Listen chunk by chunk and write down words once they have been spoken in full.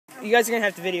You guys are gonna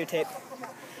have to videotape.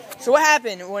 So what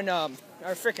happened when our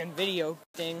frickin' video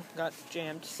thing got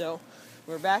jammed? So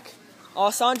we're back.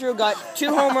 Alessandro got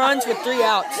 2 home runs with 3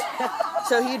 outs.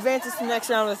 So he advances to the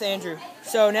next round with Andrew.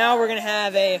 So now we're gonna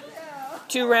have a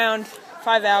 2-round,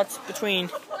 5 outs between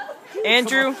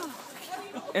Andrew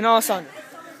and Alessandro.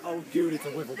 Oh, dude, it's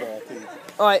a Wiffleball, dude.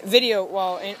 All right, video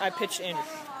while I pitch Andrew.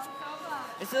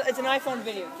 It's an iPhone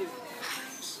video, too.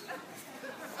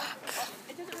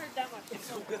 It doesn't hurt that much. It's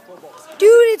a Wiffleball. Dude,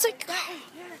 it's like...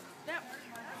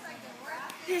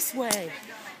 This way.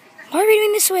 Why are we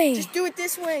doing this way? Just do it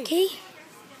this way. Okay.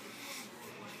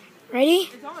 Ready?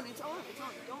 It's on.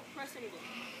 Don't press anything.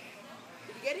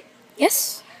 Did you get it?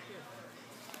 Yes.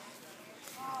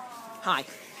 Hi.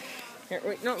 Here,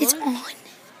 wait, no. It's on.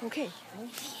 Okay.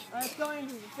 Let's go,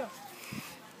 Andrew. Let's go.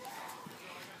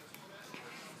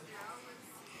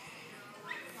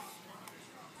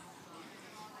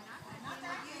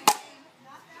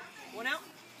 One out.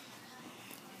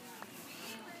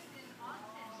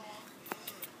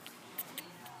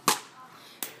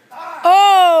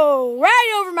 Oh,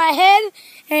 right over my head,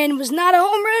 and was not a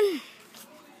home run.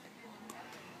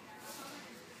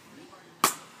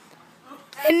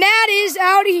 And that is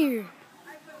out of here.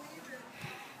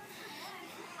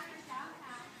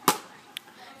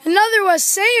 Another was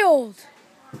sailed.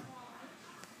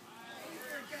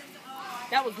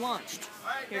 That was launched. All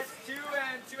right, that's 2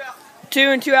 and 2 outs. 2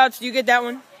 and 2 outs. You get that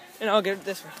one, and I'll get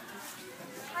this one.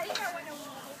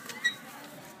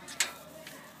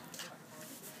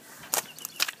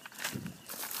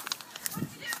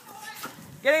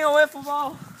 Getting a wiffle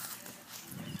ball.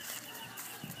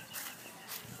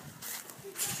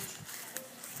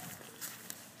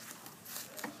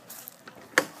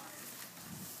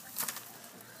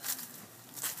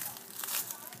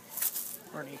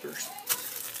 Acres.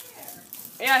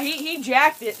 Yeah, he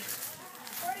jacked it.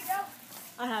 Where'd it go?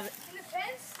 I have it. In the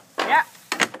fence? Yeah.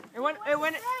 It went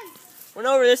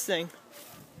over this thing.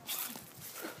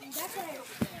 That's right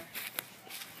over there.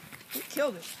 He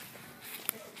killed it.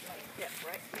 Yeah,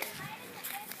 right here.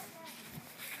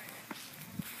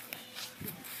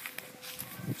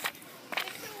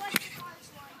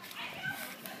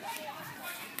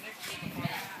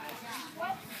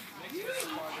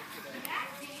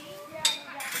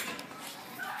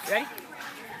 Ready?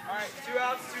 All right, 2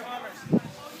 outs, 2 homers.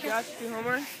 2 outs, 2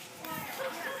 homers.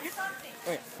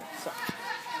 Wait, sorry.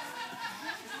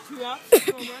 2 outs,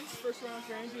 2 home runs. First round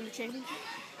for Andrew in the championship.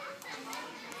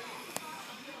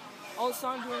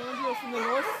 Alessandro and Andrew are from the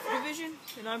North Division,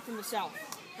 and I'm from the South.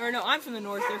 Or no, I'm from the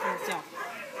North, they're from the South.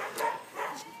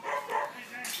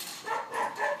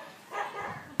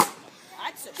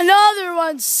 Another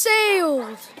one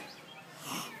sailed.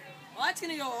 Well, that's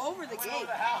going to go over the gate. Over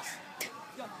the house.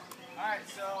 All right,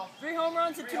 so 3 home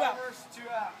runs and 2 outs. 2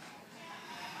 outs.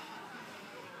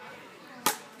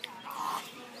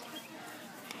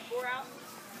 4 outs.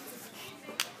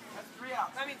 That's 3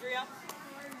 outs. I mean 3 outs.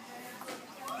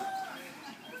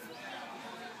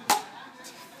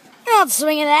 Not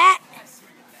swinging that.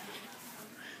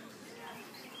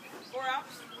 4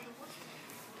 outs.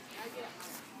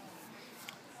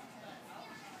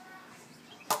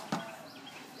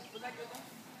 Was that good though?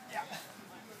 Yeah.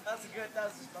 That's good.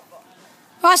 That's just a ball.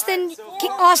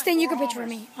 Austin, you can pitch for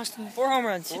me. Austin. 4 home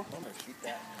runs. 4 homers. Keep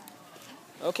that.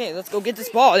 Okay, let's go get this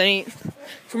ball. Then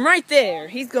from right there,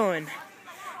 he's going,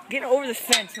 getting over the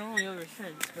fence. Not only over the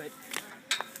fence, but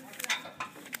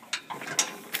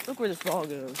look where this ball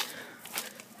goes.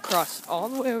 Across all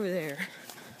the way over there.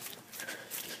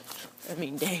 I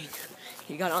mean, dang,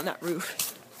 he got on that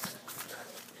roof.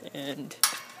 And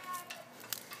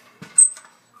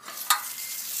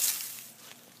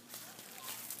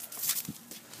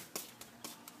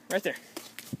right there.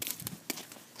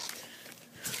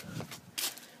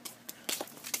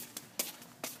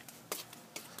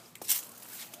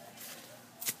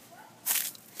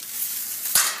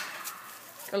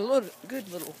 Got a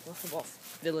good little wiffle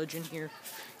village in here.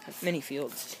 Got many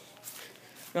fields.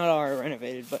 Not all are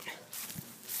renovated, but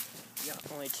got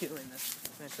only 2 in the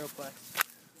Metroplex,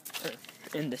 or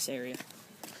in this area.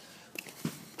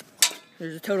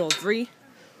 There's a total of 3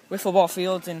 wiffle ball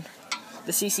fields in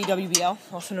the Ccwbl,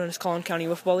 also known as Collin County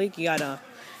Wiffleball League. You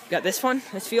got this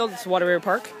field. It's Water River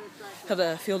Park. Have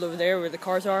the field over there where the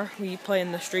cars are. We play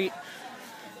in the street.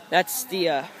 That's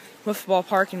the Wiffleball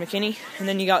Park in McKinney, and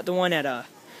then you got the one at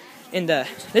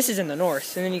this is in the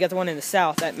north, and then you got the one in the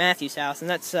south at Matthew's house, and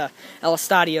that's El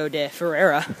Estadio de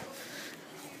Ferreira.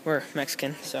 We're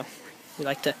Mexican, so we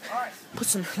like to put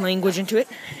some language into it.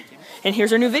 And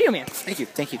here's our new video man. Thank you.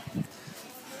 Thank you.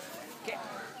 Okay,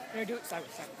 we're gonna do it side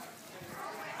by side.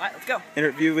 All right, let's go.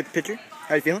 Interview with the pitcher.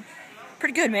 How you feeling?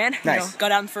 Pretty good, man. Nice. You know,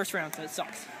 got out in the first round, so it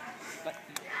sucks. But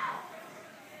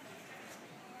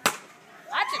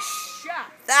that's a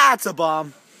shot. That's a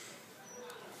bomb.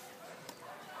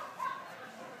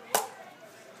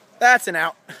 That's an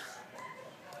out.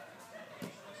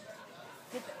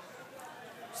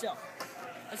 So,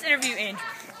 let's interview Andrew.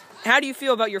 How do you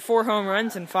feel about your 4 home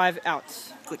runs and 5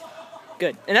 outs? Good.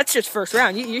 Good. And that's just first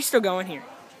round. You're still going here.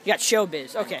 You got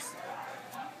Ccwbl. Okay.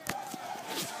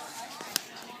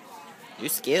 You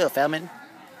skill, Feldman.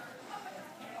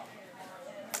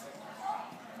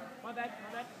 My bad.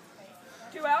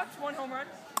 2 outs, 1 home run.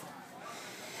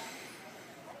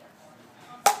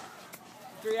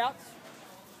 3 outs.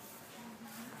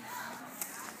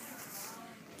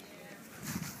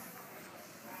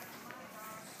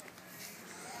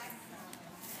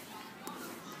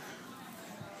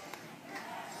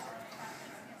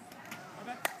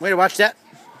 Way to watch that.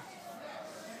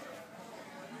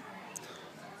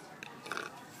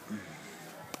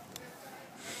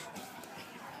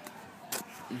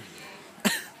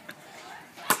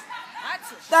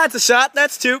 That's a shot.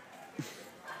 That's 2.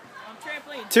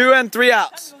 Trampoline. 2 and 3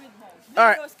 outs. All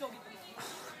right.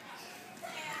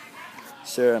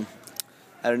 So,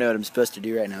 I don't know what I'm supposed to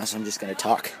do right now, so I'm just going to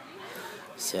talk.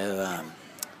 So,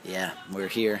 yeah, we're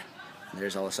here.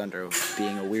 There's Alessandro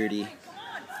being a weirdie.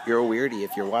 You're a weirdie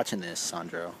if you're watching this,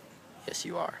 Sandro. Yes,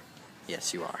 you are.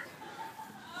 Yes, you are.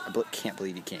 I can't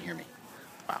believe you can't hear me.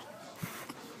 Wow.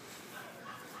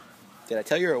 Did I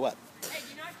tell you or what?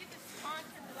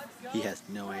 He has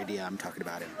no idea I'm talking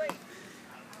about him.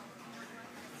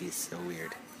 He's so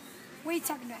weird. What are you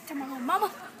talking about? Talking about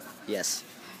mama? Yes.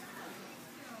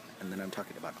 And then I'm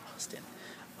talking about Austin.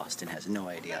 Austin has no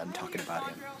idea I'm talking about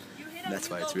him. And that's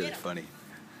why it's really funny.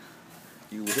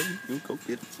 You win, you go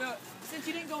get him.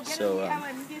 So,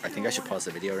 I think I should pause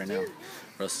the video right now, or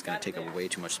else it's going to take up way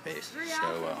too much space.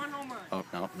 So, oh,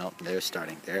 no, they're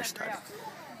starting. There's 2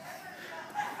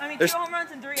 home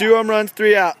runs and 3 outs. 2 home runs,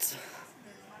 3 outs.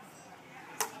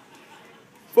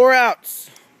 4 outs.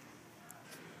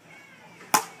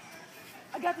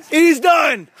 I got this. He's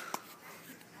done!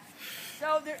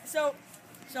 So.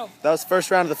 That was the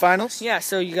first round of the finals? Yeah,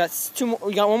 so you got 2 more.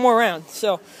 We got 1 more round.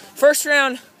 So, first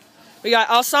round, we got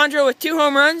Alessandro with 2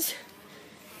 home runs,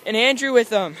 and Andrew with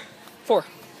 4.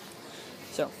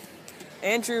 So,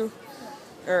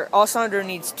 Alessandro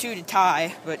needs 2 to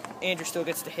tie, but Andrew still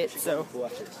gets to hit. So,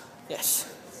 yes.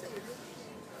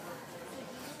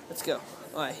 Let's go.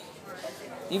 All right.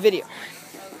 New video.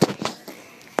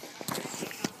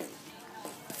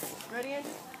 Ready,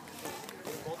 Andrew?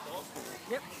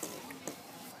 Yep.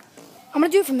 I'm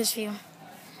going to do it from this view.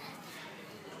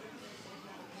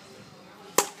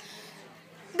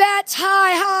 That's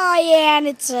high, and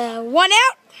it's 1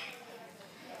 out.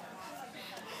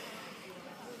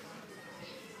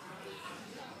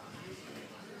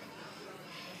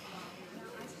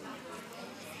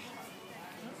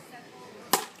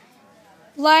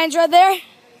 Lions right there.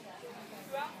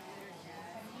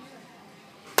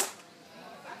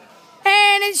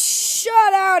 And it's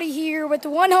shot out of here with the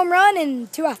 1 home run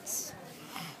and 2 outs.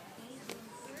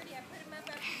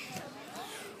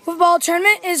 Wiffleball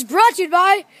tournament is brought to you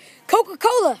by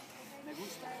Coca-Cola.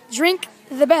 Drink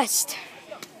the best.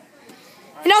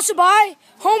 And also by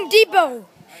Home Depot.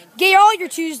 Get all your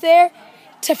tools there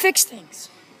to fix things.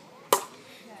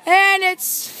 And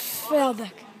it's fell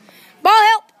back. Ball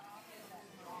help.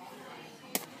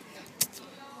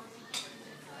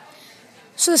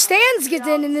 So the stands get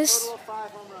in this.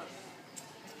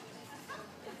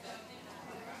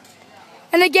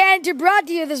 And again, to brought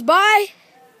to you this by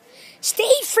Stay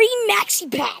Free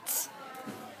Maxi Pads.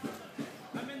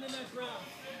 I'm in the next round.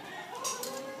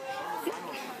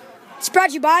 It's brought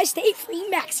to you by Stay Free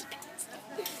Maxi Pads.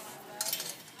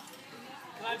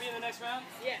 Can I be in the next round?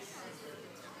 Yes.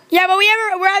 Yeah, but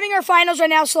we're having our finals right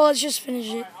now, so let's just finish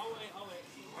it. I'll wait. All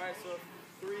right, so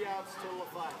 3 outs, total of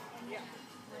 5. Yeah.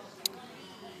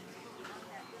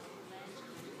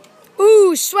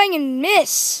 Ooh, swing and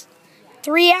miss.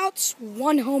 3 outs,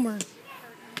 1 homer.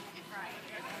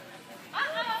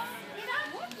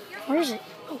 Where is it?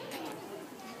 Oh.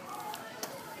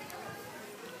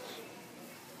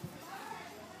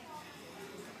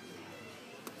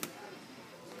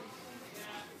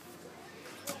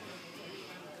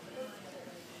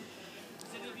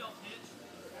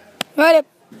 Right up.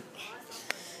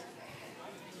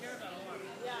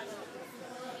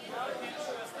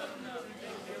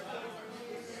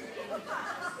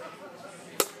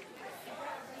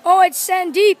 Oh, it's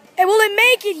sent deep. And will it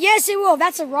make it? Yes, it will.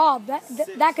 That's a rob.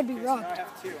 That could be robbed. I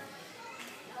have 2. 4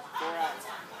 outs.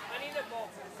 I need a ball.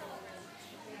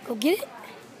 Go get it.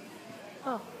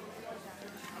 Oh.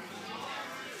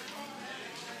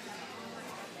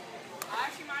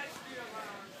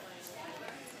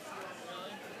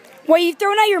 What, you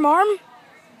throwing out your arm?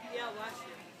 Yeah, last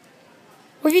year.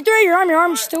 Well, if you throw out your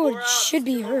arm still should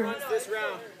be hurt. This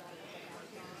round.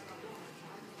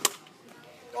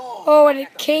 Oh, and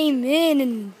it came in,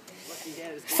 and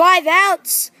 5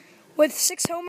 outs with 6 home